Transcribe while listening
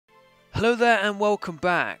Hello there and welcome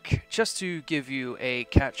back. Just to give you a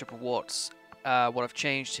catch-up of what I've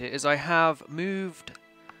changed here is I have moved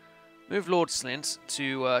Lord Slint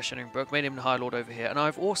to Shining Brook, made him the High Lord over here, and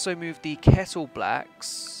I've also moved the Kettle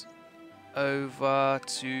Blacks over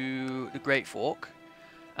to the Great Fork,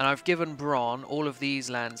 and I've given Bronn all of these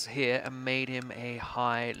lands here and made him a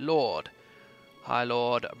High Lord. High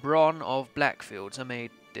Lord Bronn of Blackfields. I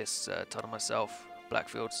made this title myself,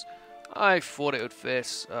 Blackfields. I thought it would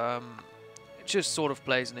fit. It just sort of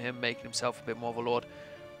plays into him, making himself a bit more of a lord.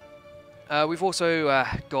 We've also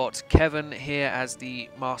got Kevin here as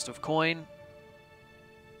the Master of Coin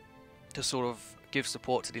to sort of give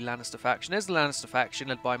support to the Lannister faction. There's the Lannister faction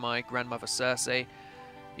led by my grandmother Cersei.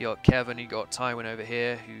 You got Kevin, you got Tywin over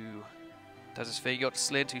here who does his thing. You got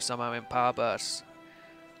Slint who's somehow in power, but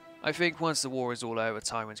I think once the war is all over,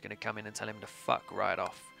 Tywin's going to come in and tell him to fuck right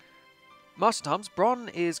off. Master Tums,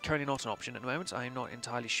 Bronn is currently not an option at the moment. I'm not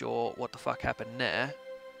entirely sure what the fuck happened there.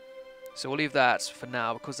 So we'll leave that for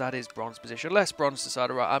now, because that is Bronn's position. Unless Bronn's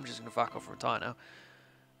decided, right, I'm just going to fuck off and retire now.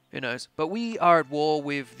 Who knows? But we are at war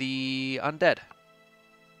with the undead.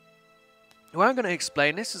 The way I'm going to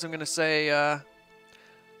explain this is I'm going to say,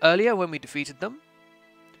 earlier when we defeated them,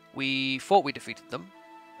 we thought we defeated them.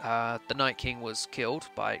 The Night King was killed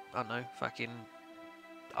by, I don't know, fucking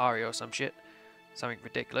Arya or some shit. Something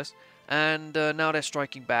ridiculous. And now they're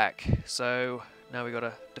striking back, so now we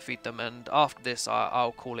gotta defeat them. And after this,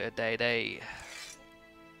 I'll call it a day.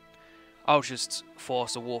 I'll just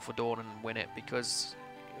force a war for Dawn and win it, because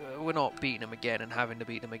we're not beating them again and having to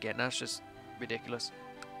beat them again. That's just ridiculous.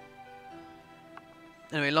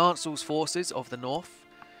 Anyway, Lancel's forces of the north.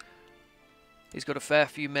 He's got a fair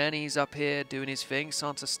few men. He's up here doing his thing.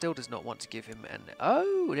 Sansa still does not want to give him an...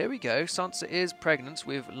 Oh, there we go. Sansa is pregnant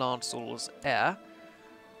with Lancel's heir.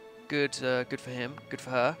 Good, good for him. Good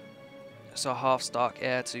for her. So a half-Stark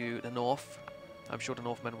heir to the north. I'm sure the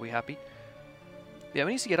Northmen will be happy. Yeah,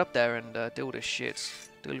 we need to get up there and deal with this shit.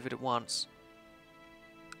 Deal with it at once.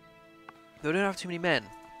 Though we don't have too many men.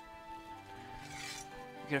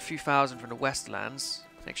 We get a few thousand from the Westlands.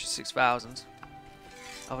 An extra 6,000.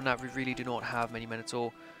 Other than that, we really do not have many men at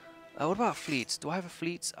all. What about fleets? Do I have a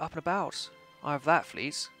fleet up and about? I have that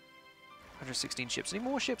fleet. 116 ships. Any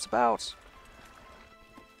more ships about?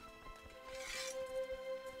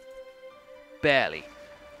 Barely.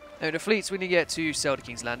 Now, the fleets, we need to get to Selder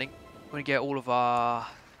King's Landing. We need to get all of our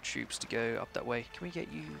troops to go up that way. Can we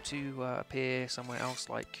get you to appear somewhere else,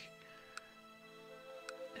 like...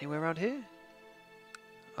 anywhere around here?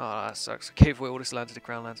 Oh, that sucks. I gave away all this land to the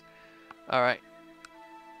Crown Lands. Alright.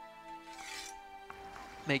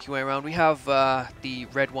 Make your way around. We have the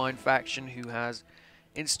Red Wine faction who has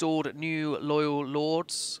installed new loyal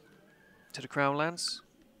lords to the Crown Lands.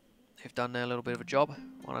 They've done their little bit of a job.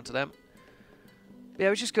 Well done to them. But yeah,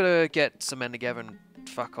 we're just gonna get some men together and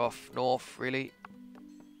fuck off north, really.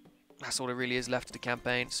 That's all there really is left of the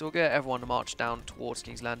campaign. So we'll get everyone to march down towards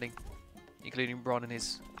King's Landing, including Bronn and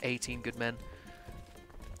his 18 good men.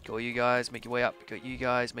 Got you guys, make your way up. Got you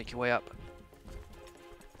guys, make your way up.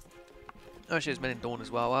 Oh shit, there's men in Dawn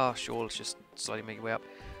as well. Oh sure, let's just slowly make your way up.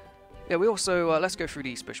 Yeah, we also, let's go through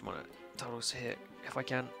these special titles here, if I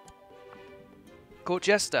can. Court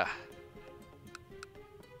Jester.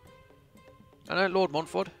 I know Lord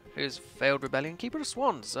Montfort, who's failed rebellion. Keeper of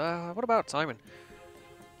Swans. What about Tywin?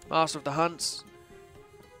 Master of the Hunts.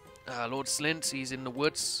 Lord Slint, he's in the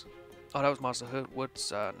woods. Oh, that was Master of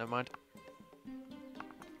Woods. Never mind.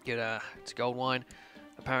 Get to Gold Wine.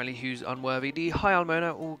 Apparently, who's unworthy. The High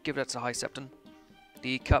Almoner will give that to High Septon.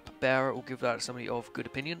 The Cup Bearer will give that to somebody of good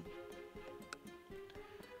opinion.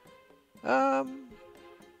 Yeah,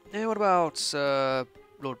 what about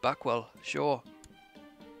Lord Buckwell? Sure.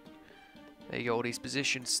 There you go, all these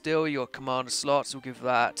positions still. Your commander slots, we'll give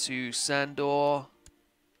that to Sandor.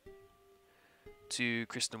 To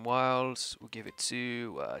Kristen Wilds, we'll give it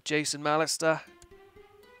to Jason Mallister.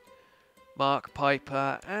 Mark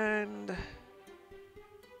Piper, and...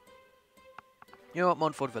 you know what,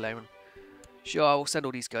 Montfort Valerian. Sure, I will send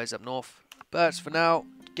all these guys up north. But for now,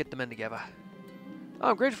 get the men together. Oh,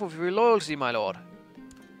 I'm grateful for your loyalty, my lord.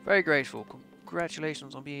 Very grateful.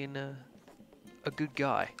 Congratulations on being... a good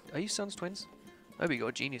guy. Are you sons twins? Oh, we got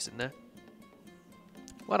a genius in there.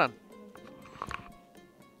 Well done.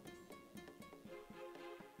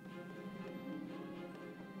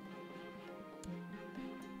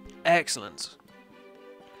 Excellent.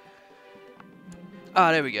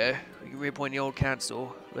 Ah, there we go. We can reappoint the old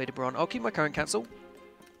council, Lady Bronn. I'll keep my current council,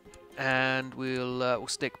 and we'll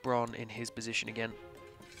stick Bronn in his position again.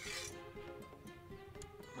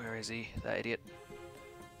 Where is he? That idiot.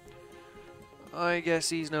 I guess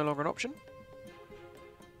he's no longer an option.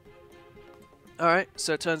 Alright,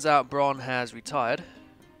 so it turns out Bronn has retired.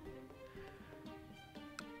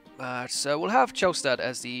 So we'll have Chelstad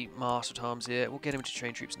as the Master of Arms here. We'll get him to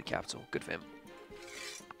train troops in the capital. Good for him.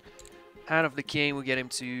 Hand of the King, we'll get him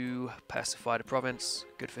to pacify the province.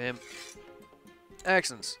 Good for him.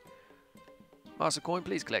 Excellent. Master Coin,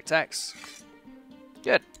 please collect tax.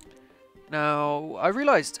 Good. Now, I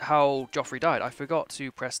realised how Joffrey died. I forgot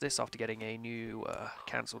to press this after getting a new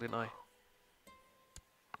cancel, didn't I?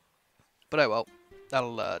 But oh well.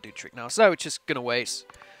 That'll do the trick now. So we're just going to wait.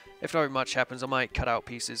 If not much happens, I might cut out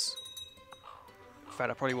pieces. In fact,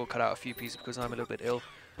 I probably will cut out a few pieces because I'm a little bit ill.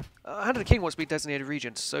 Hand of the King wants to be designated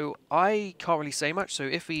regent, so I can't really say much. So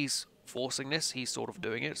if he's forcing this, he's sort of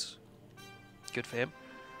doing it. Good for him.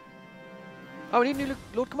 Oh, we need a new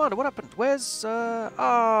Lord Commander. What happened? Where's... who?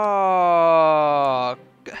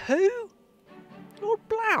 Lord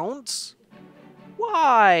Blount?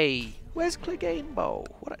 Why? Where's Clegane-Bowl?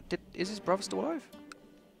 Is his brother still alive?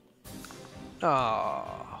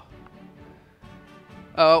 Ah.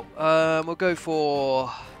 Oh, we'll go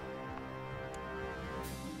for...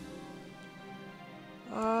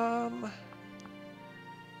 The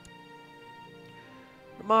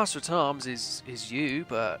Master at Arms is you,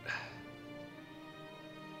 but...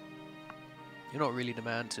 You're not really the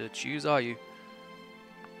man to choose, are you?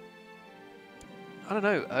 I don't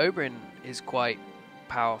know, Oberyn is quite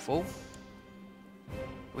powerful.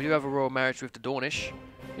 We do have a royal marriage with the Dornish.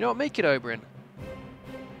 You know what, make it Oberyn.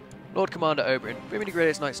 Lord Commander Oberyn. Bring me the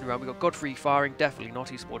greatest knights in the realm. We've got Godfrey firing, definitely not.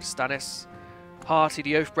 He's supported Stannis. Party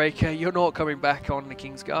the Oathbreaker, you're not coming back on the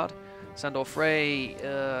Kingsguard. Sandor Frey,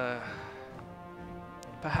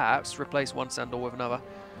 perhaps replace one Sandor with another.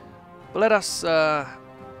 But let us,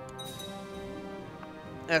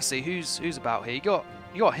 let's see, who's about here? You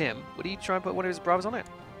got him. Would he try and put one of his brothers on it?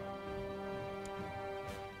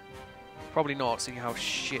 Probably not, seeing how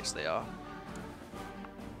shit they are.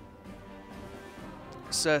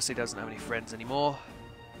 Cersei doesn't have any friends anymore.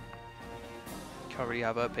 Can't really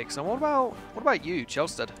have her pick some. What about you,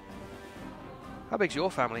 Chelstad? How big's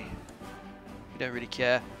your family? You don't really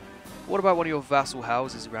care. What about one of your vassal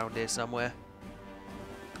houses around here somewhere?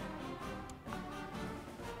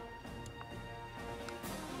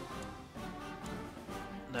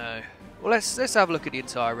 No. Well, let's have a look at the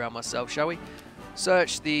entire realm myself, shall we?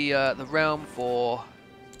 Search the realm for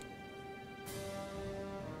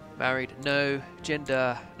married, no,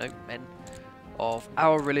 gender, no, men of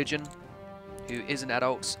our religion, who is an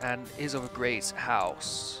adult and is of a great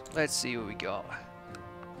house. Let's see what we got.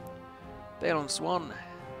 Balon Swan.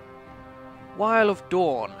 While of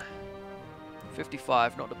Dawn.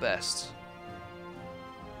 55, not the best.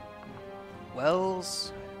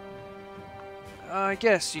 Wells. I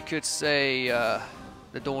guess you could say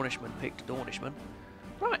the Dornishman picked Dornishman.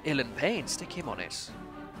 Right, Ilan Payne, stick him on it.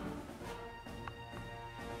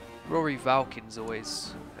 Rory Valkin's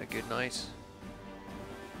always a good knight.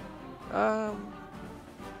 Yeah,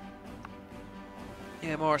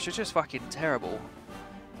 Morris, you're just fucking terrible.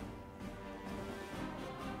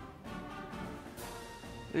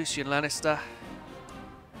 Lucian Lannister.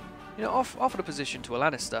 You know, offer the position to a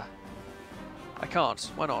Lannister. I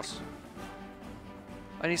can't. Why not?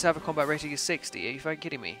 I need to have a combat rating of 60. Are you fucking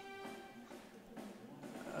kidding me?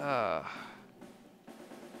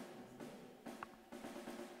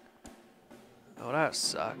 Oh, that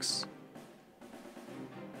sucks.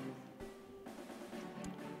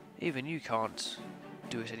 Even you can't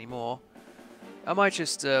do it anymore. I might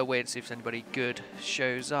just wait and see if anybody good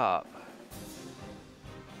shows up.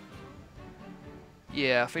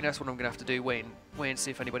 Yeah, I think that's what I'm going to have to do. Wait and see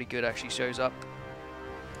if anybody good actually shows up.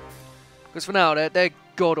 Because for now, they're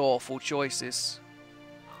god-awful choices.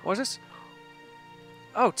 What is this?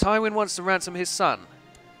 Oh, Tywin wants to ransom his son.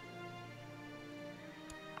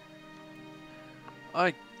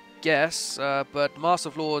 I guess, but Master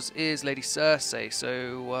of Laws is Lady Cersei,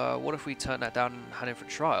 so what if we turn that down and hand him for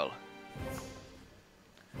trial?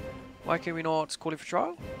 Why can we not call him for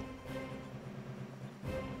trial?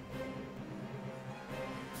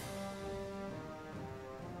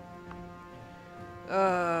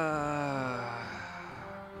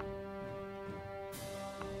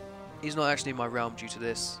 He's not actually in my realm due to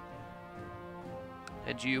this.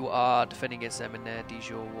 And you are defending against them in their de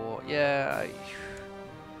jure war. Yeah.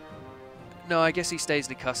 No, I guess he stays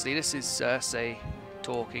in custody. This is Cersei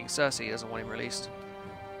talking. Cersei doesn't want him released.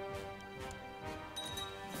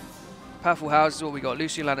 Powerful houses, what we got?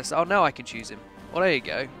 Lucian Lannister. Oh, now I can choose him. Well, there you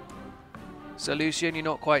go. So, Lucian, you're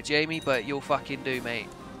not quite Jaime, but you'll fucking do, mate.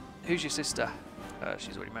 Who's your sister?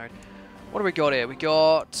 She's already married. What do we got here? We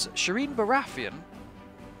got Shireen Baratheon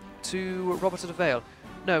to Robert of the Vale.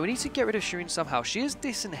 No, we need to get rid of Shireen somehow. She is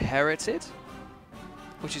disinherited.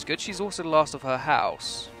 which is good. She's also the last of her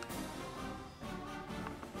house.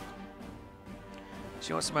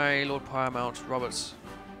 She wants to marry Lord Paramount Roberts.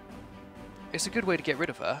 It's a good way to get rid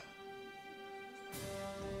of her.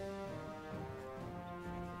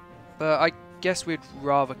 But I guess we'd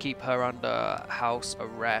rather keep her under house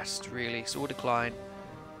arrest, really, so we'll decline.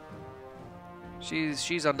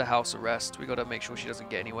 She's under house arrest. We gotta make sure she doesn't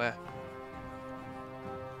get anywhere.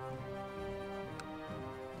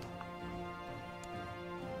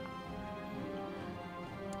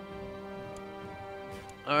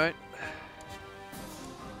 Alright.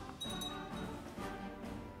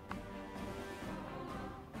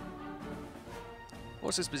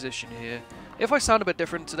 What's his position here? If I sound a bit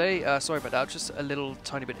different today, sorry about that, just a little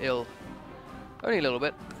tiny bit ill. Only a little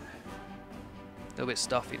bit. A little bit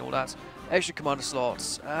stuffy and all that. Extra commander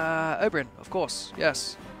slots. Oberyn, of course,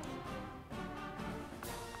 yes.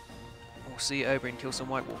 We'll see Oberyn kill some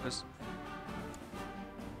White Walkers.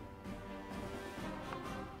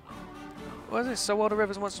 What is it? So Wilder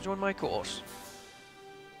Rivers wants to join my court.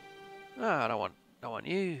 Ah, I don't want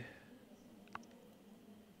you.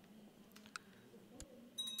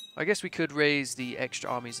 I guess we could raise the extra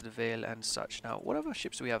armies of the Vale and such. Now, what other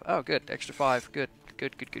ships do we have? Oh, good. Extra 5. Good.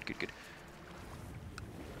 Good.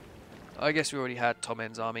 I guess we already had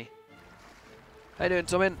Tommen's army. How you doing,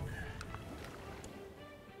 Tommen?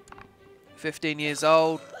 15 years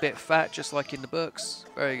old. Bit fat, just like in the books.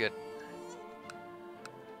 Very good.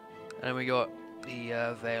 And then we got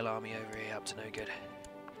the Vale army over here, up to no good.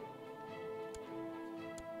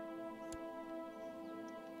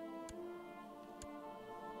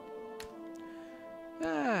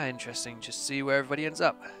 Ah, interesting. Just see where everybody ends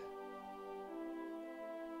up.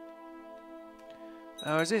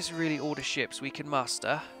 Now, is this really all the ships we can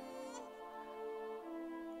muster?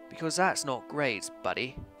 Because that's not great,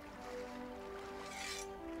 buddy.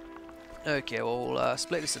 Okay, well, we'll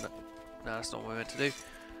split this in... No, that's not what we're meant to do.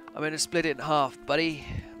 I'm going to split it in half, buddy.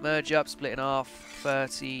 Merge up, split in half.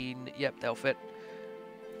 13... Yep, they'll fit.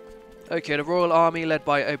 Okay, the Royal Army led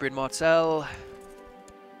by Oberyn Martell.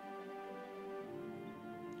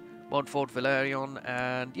 Montfort, Valerion,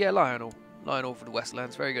 and yeah, Lionel. Lionel for the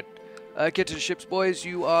Westlands, very good. Get to the ships, boys.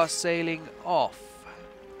 You are sailing off.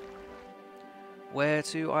 Where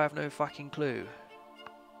to? I have no fucking clue.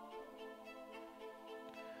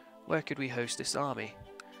 Where could we host this army?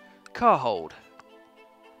 Carhold.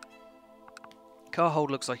 Carhold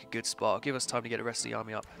looks like a good spot. Give us time to get the rest of the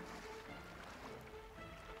army up.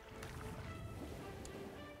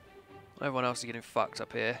 Everyone else is getting fucked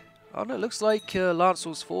up here. Oh no, it looks like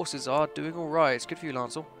Lancel's forces are doing alright. It's good for you,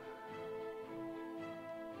 Lancel.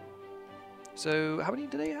 So, how many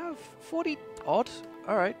do they have? 40 odd?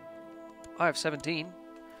 Alright. I have 17.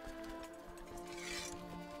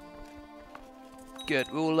 Good.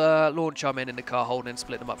 We'll launch our men in the Carhold and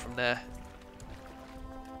split them up from there.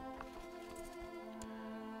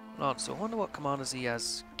 Lancel, I wonder what commanders he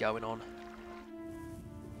has going on.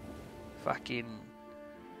 Fucking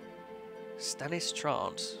Stannis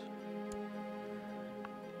Trant.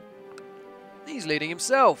 He's leading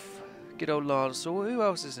himself. Good old Lancel. Who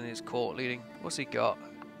else is in his court leading? What's he got?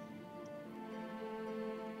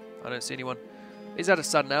 I don't see anyone. He's had a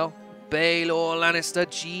son now. Baelor Lannister,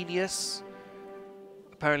 genius.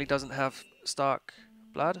 Apparently doesn't have Stark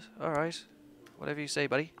blood. Alright. Whatever you say,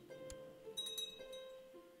 buddy.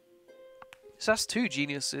 So that's 2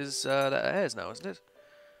 geniuses that are heirs now, isn't it?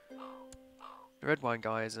 The red wine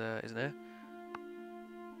guy is isn't there?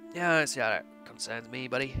 Yeah, I don't see how that concerns me,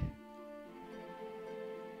 buddy.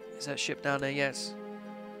 Is that ship down there? Yes.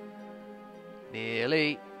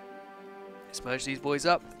 Nearly. Let's merge these boys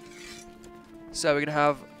up. So we're going to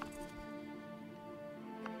have...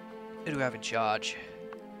 Who do we have in charge?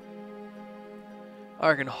 I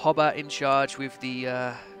reckon Hobart in charge with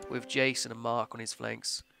the with Jason and Mark on his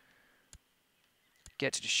flanks.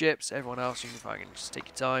 Get to the ships. Everyone else, you can fucking just take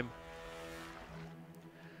your time.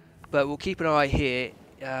 But we'll keep an eye here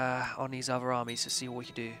on these other armies to see what we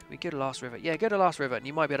can do. We go to Last River. Yeah, go to Last River, and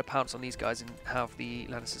you might be able to pounce on these guys and have the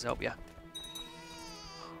Lannisters help you.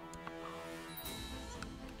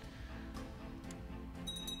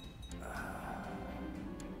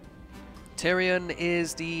 Tyrion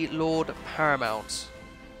is the Lord Paramount,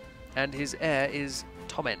 and his heir is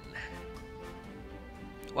Tommen.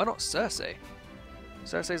 Why not Cersei?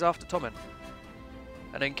 Cersei's after Tommen.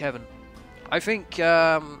 And then Kevin. I think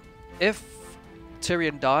if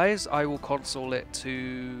Tyrion dies, I will console it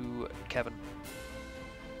to Kevin.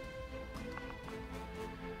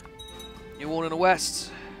 You're all in the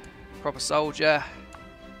west. Proper soldier.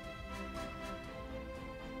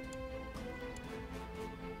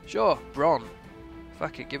 Sure, Bronn.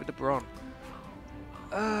 Fuck it, give it to Bronn.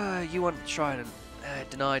 You want Trident.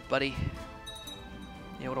 Denied, buddy.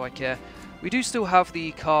 Yeah, what do I care? We do still have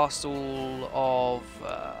the castle of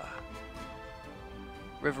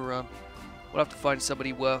Riverrun. We'll have to find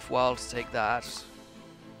somebody worthwhile to take that.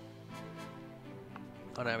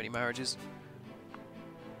 I don't have any marriages.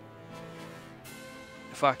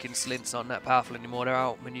 The fucking Slints aren't that powerful anymore. They're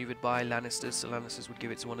outmaneuvered by Lannisters, so Lannisters would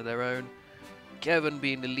give it to one of their own. Kevin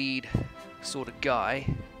being the lead sort of guy.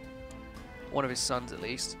 One of his sons, at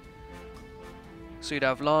least. So you'd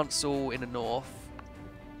have Lancel in the north.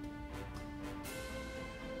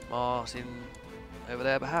 Martin over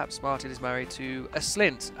there, perhaps. Martin is married to a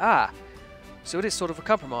Slint. Ah! So it is sort of a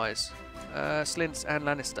compromise. Slints and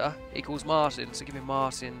Lannister equals Martin, so giving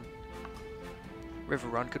Martin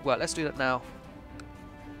Riverrun could work. Let's do that now.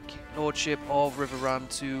 Lordship of Riverrun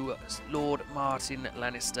to Lord Martin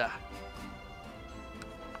Lannister.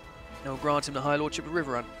 Now we'll grant him the High Lordship of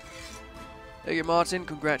Riverrun. There you go, Martin.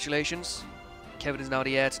 Congratulations. Kevin is now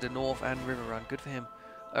the heir to the North and Riverrun. Good for him.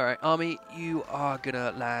 Alright, army, you are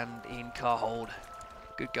gonna land in Carhold.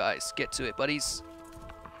 Good guys. Get to it, buddies.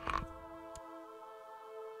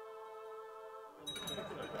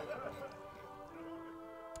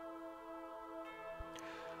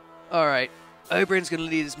 Alright, Oberyn's going to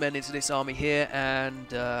lead his men into this army here, and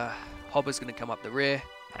Hobber's going to come up the rear.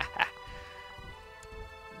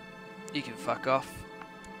 You can fuck off.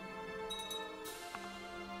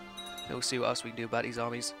 And we'll see what else we can do about these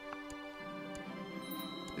armies.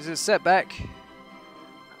 This is a setback.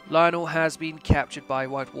 Lionel has been captured by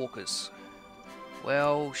White Walkers.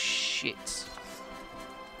 Well, shit.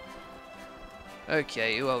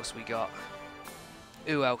 Okay, who else we got?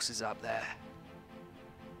 Who else is up there?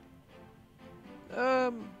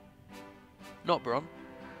 Not Bronn.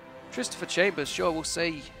 Christopher Chambers, sure, we'll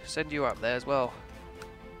send you up there as well.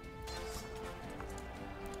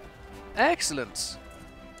 Excellent.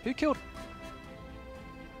 Who killed?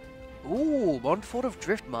 Ooh, Montfort of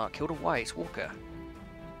Driftmark killed a White Walker.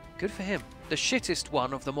 Good for him. The shittest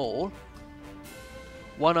one of them all.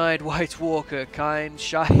 One-eyed White Walker, kind,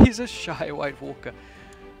 shy. He's a shy White Walker.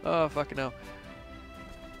 Oh, fucking hell.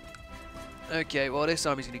 Okay, well this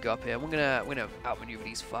army's gonna go up here. We're gonna outmaneuver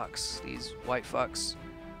these fucks, these white fucks.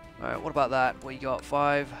 Alright, what about that? What you got?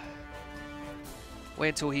 5. Wait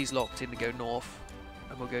until he's locked in to go north,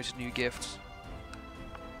 and we'll go to New Gift.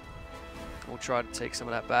 We'll try to take some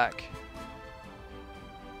of that back.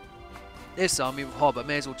 This army with Hobber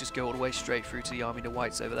may as well just go all the way straight through to the army of the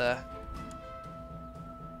whites over there.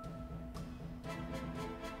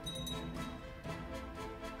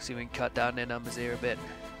 See if we can cut down their numbers here a bit.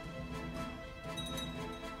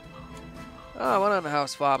 Oh, well done,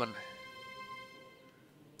 House Farman.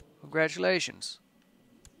 Congratulations.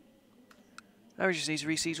 Now we just need to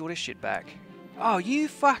re-siege all this shit back. Oh, you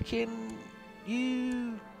fucking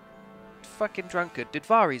drunkard. Did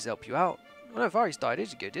Varys help you out? Oh, no, Varys died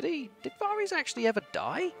ages ago, did he? Did Varys actually ever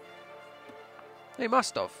die? He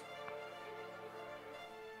must have.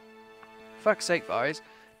 Fuck's sake, Varys.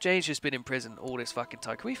 Jane's just been in prison all this fucking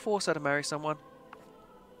time. Can we force her to marry someone?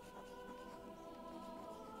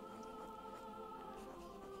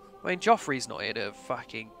 I mean, Joffrey's not here to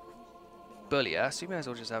fucking bully her, so you may as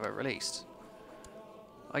well just have her released.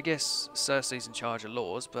 I guess Cersei's in charge of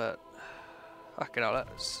laws, but fucking hell,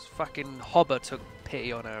 that's fucking Hobber took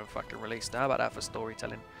pity on her and fucking released her. How about that for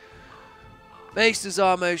storytelling? Maesters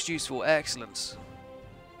are most useful. Excellent.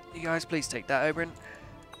 You guys please take that, Oberyn.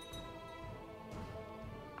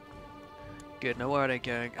 Good, now where are they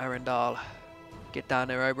going? Arendelle. Get down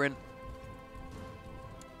there, Oberyn.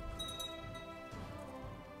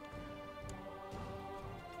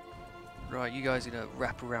 Right, you guys are going to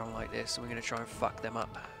wrap around like this, and we're going to try and fuck them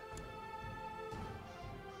up.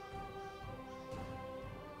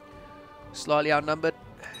 Slightly outnumbered.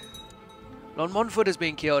 Lon Montfort has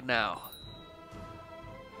been killed now.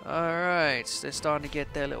 Alright, they're starting to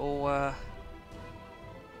get their little,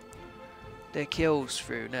 their kills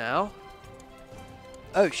through now.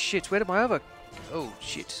 Oh shit, where did my other... Oh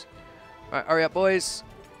shit. Alright, hurry up boys.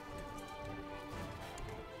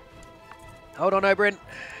 Hold on, Oberyn.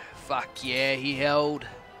 Fuck yeah, he held.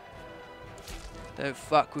 Don't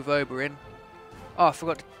fuck with Oberyn. Oh, I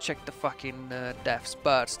forgot to check the fucking deaths,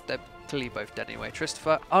 but they're clearly both dead anyway.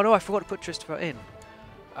 Christopher. Oh no, I forgot to put Christopher in.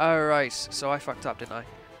 Alright, so I fucked up, didn't I?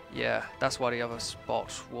 Yeah, that's why the other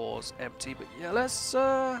spot was empty. But yeah, let's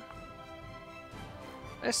send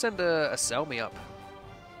a Selmy up.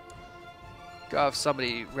 Gotta have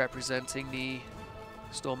somebody representing the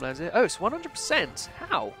Stormlands here. Oh, it's 100%.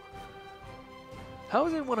 How? How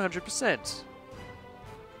is it 100%?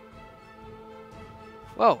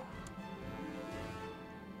 Well,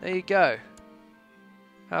 there you go.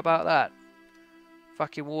 How about that?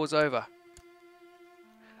 Fucking war's over.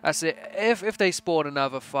 That's it. If they spawn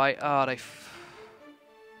another fight, oh,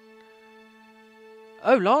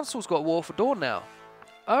 Lancel's got War for Dawn now.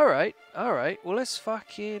 Alright, alright. Well, let's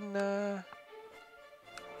fucking...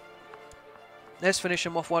 let's finish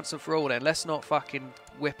them off once and for all then. Let's not fucking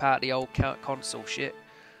whip out the old console shit.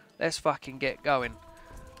 Let's fucking get going.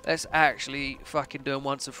 Let's actually fucking do them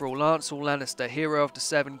once and for all. Lancel Lannister, Hero of the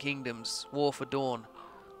Seven Kingdoms, War for Dawn.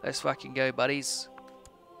 Let's fucking go, buddies.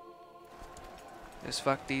 Let's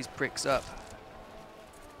fuck these pricks up.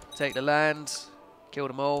 Take the land. Kill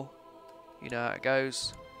them all. You know how it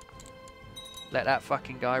goes. Let that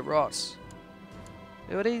fucking guy rot.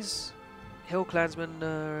 Who are these? Hill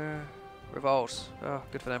Clansmen revolt. Oh,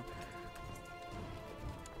 good for them.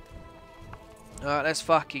 Alright, let's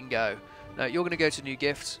fucking go. No, you're going to go to New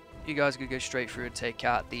Gift. You guys are going to go straight through and take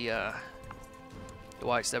out the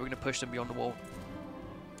whites there. We're going to push them beyond the wall.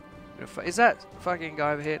 Is that fucking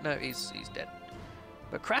guy over here? No, he's dead.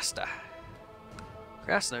 But Craster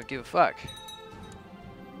don't give a fuck.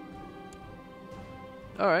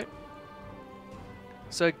 Alright.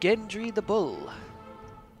 So Gendry the Bull.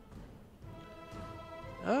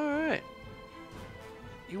 Alright.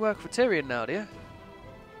 You work for Tyrion now, do you?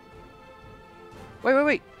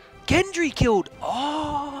 Wait. Gendry killed...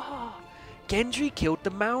 Oh! Gendry killed the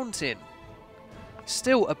Mountain.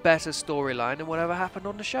 Still a better storyline than whatever happened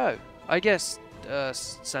on the show. I guess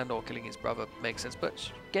Sandor killing his brother makes sense,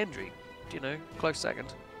 but Gendry, you know, close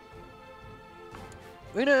second.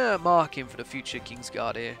 We're going to mark him for the future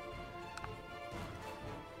Kingsguard here.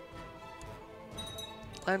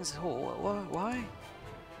 Lands Hall, why?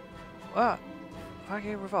 What?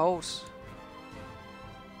 Fucking revolts.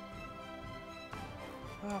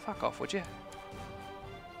 Oh, fuck off, would you?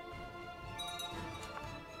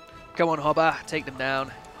 Come on, Hobber, take them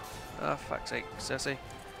down. Oh, fuck's sake, Cersei.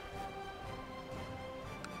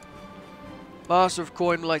 Master of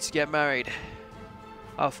Coin likes to get married.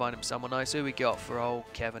 I'll find him someone nice. Who we got for old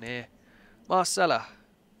Kevin here? Marcella.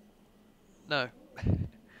 No.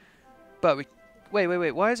 But we...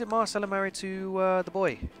 Wait. Why is it Marcella married to the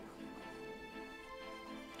boy?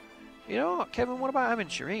 You know what, Kevin? What about having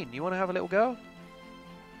Shireen? You want to have a little girl?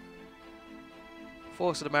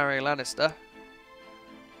 Force her to marry a Lannister.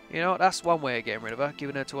 You know what? That's one way of getting rid of her.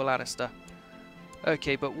 Giving her to a Lannister.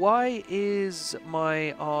 Okay, but why is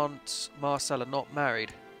my Aunt Marcella not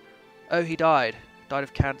married? Oh, he died. Died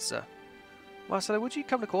of cancer. Marcella, would you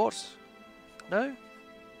come to court? No?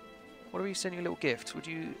 What if we send you a little gift? Would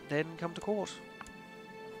you then come to court?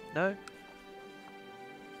 No?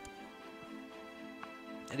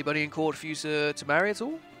 Anybody in court for you to marry at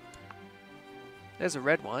all? There's a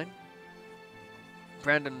red wine.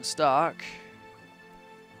 Brandon Stark.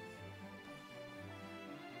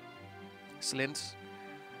 Excellent.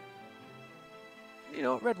 You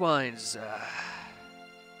know, red wines.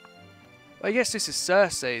 I guess this is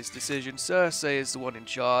Cersei's decision. Cersei is the one in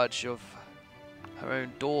charge of her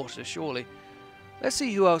own daughter, surely. Let's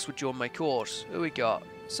see who else would join my court. Who we got?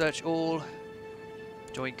 Search all.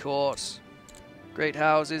 Join court. Great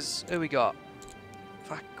houses. Who we got?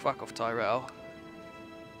 Fuck off, Tyrell.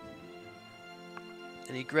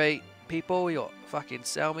 Any great people? We got fucking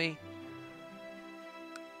Selmy.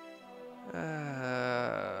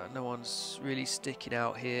 No one's really sticking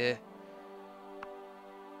out here.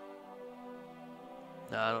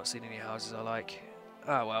 No, I'm not seeing any houses I like.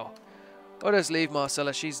 Ah, well. I'll just leave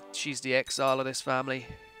Marcella. She's the exile of this family.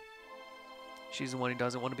 She's the one who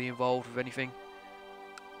doesn't want to be involved with anything.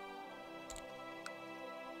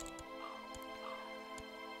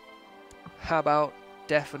 How about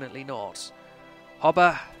definitely not?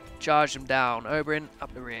 Hobber, charge them down. Oberyn,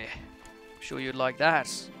 up the rear. Sure you'd like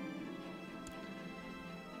that.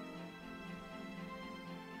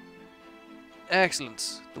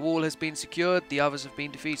 Excellent. The wall has been secured, the others have been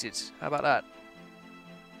defeated. How about that?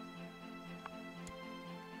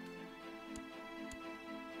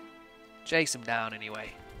 Chase them down anyway.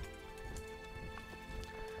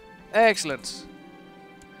 Excellent.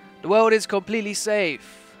 The world is completely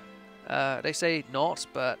safe. They say not,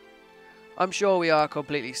 but I'm sure we are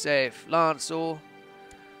completely safe. Lancel,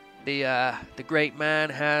 the great man,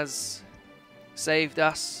 has saved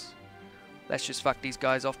us. Let's just fuck these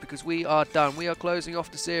guys off because we are done. We are closing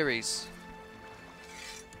off the series.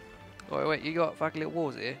 Oh, wait, you got fucking little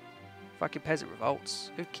wars here? Fucking peasant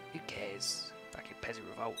revolts. Who cares? Fucking peasant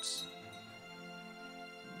revolts.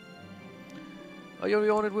 Oh, you'll be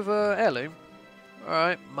honoured with an heirloom?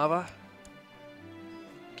 Alright, mother.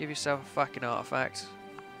 Give yourself a fucking artifact.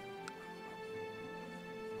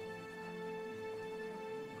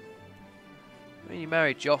 I mean, you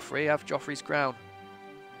married Joffrey, have Joffrey's crown.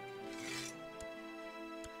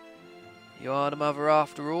 You are the mother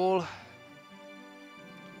after all.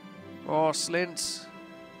 Or Slint.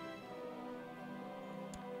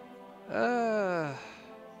 No,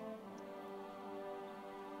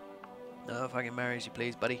 fucking marry as you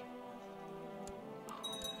please, buddy.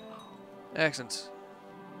 Excellent.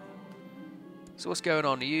 So what's going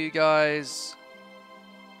on? Are you guys...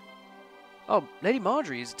 Oh, Lady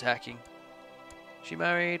Marjorie is attacking. She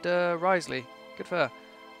married Risley. Good for her.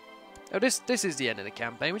 Oh, this is the end of the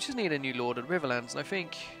campaign. We just need a new Lord of the Riverlands, and I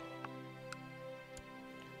think...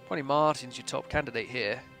 probably Martin's your top candidate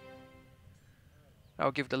here.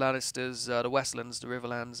 I'll give the Lannisters the Westlands, the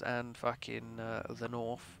Riverlands, and fucking the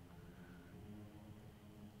North.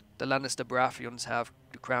 The Lannister Baratheons have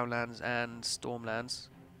the Crownlands and Stormlands.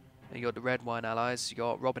 And you got the Red Wine allies. You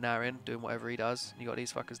got Robin Arryn doing whatever he does. And you got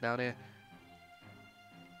these fuckers down here.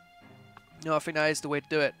 No, I think that is the way to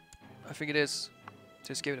do it. I think it is.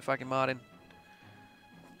 Just give it to fucking Martin.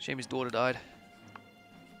 Shame his daughter died.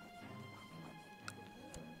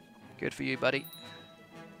 Good for you, buddy.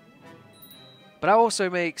 But that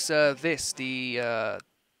also makes this the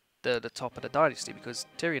top of the dynasty, because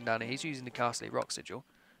Tyrion down here, he's using the Castle Rock Sigil.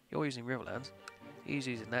 You're using Riverlands. He's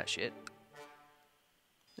using that shit.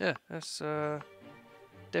 Yeah, that's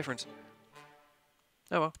different.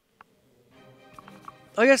 Oh well.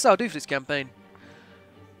 I guess that'll do for this campaign.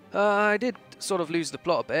 I did sort of lose the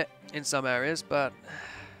plot a bit in some areas, but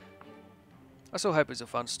I still hope it's a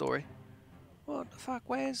fun story. What the fuck?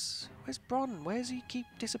 Where's Bronn? Where's he keep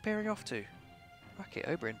disappearing off to? Fuck it,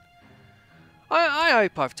 Oberyn. I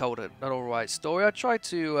hope I've told an alright story. I tried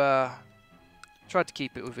to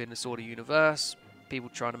keep it within the sort of universe. People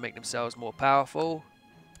trying to make themselves more powerful.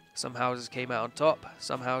 Some houses came out on top.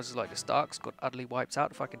 Some houses, like the Starks, got utterly wiped out.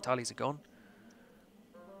 The fucking Tullys are gone.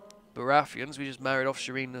 Baratheons, we just married off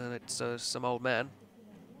Shireen and it's some old man.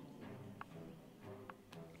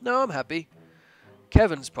 No, I'm happy.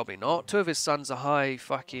 Kevin's probably not. Two of his sons are high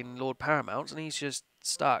fucking Lord Paramounts, and he's just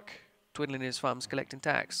stuck, twiddling his thumbs, collecting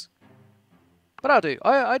tax. But I do.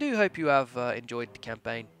 I do hope you have enjoyed the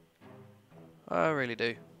campaign. I really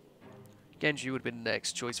do. Genji would have been the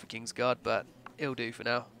next choice for Kingsguard, but it'll do for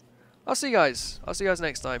now. I'll see you guys. I'll see you guys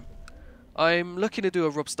next time. I'm looking to do a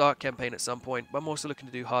Robb Stark campaign at some point, but I'm also looking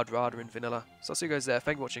to do Hard Radar and Vanilla. So I'll see you guys there.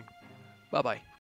 Thank you for watching. Bye-bye.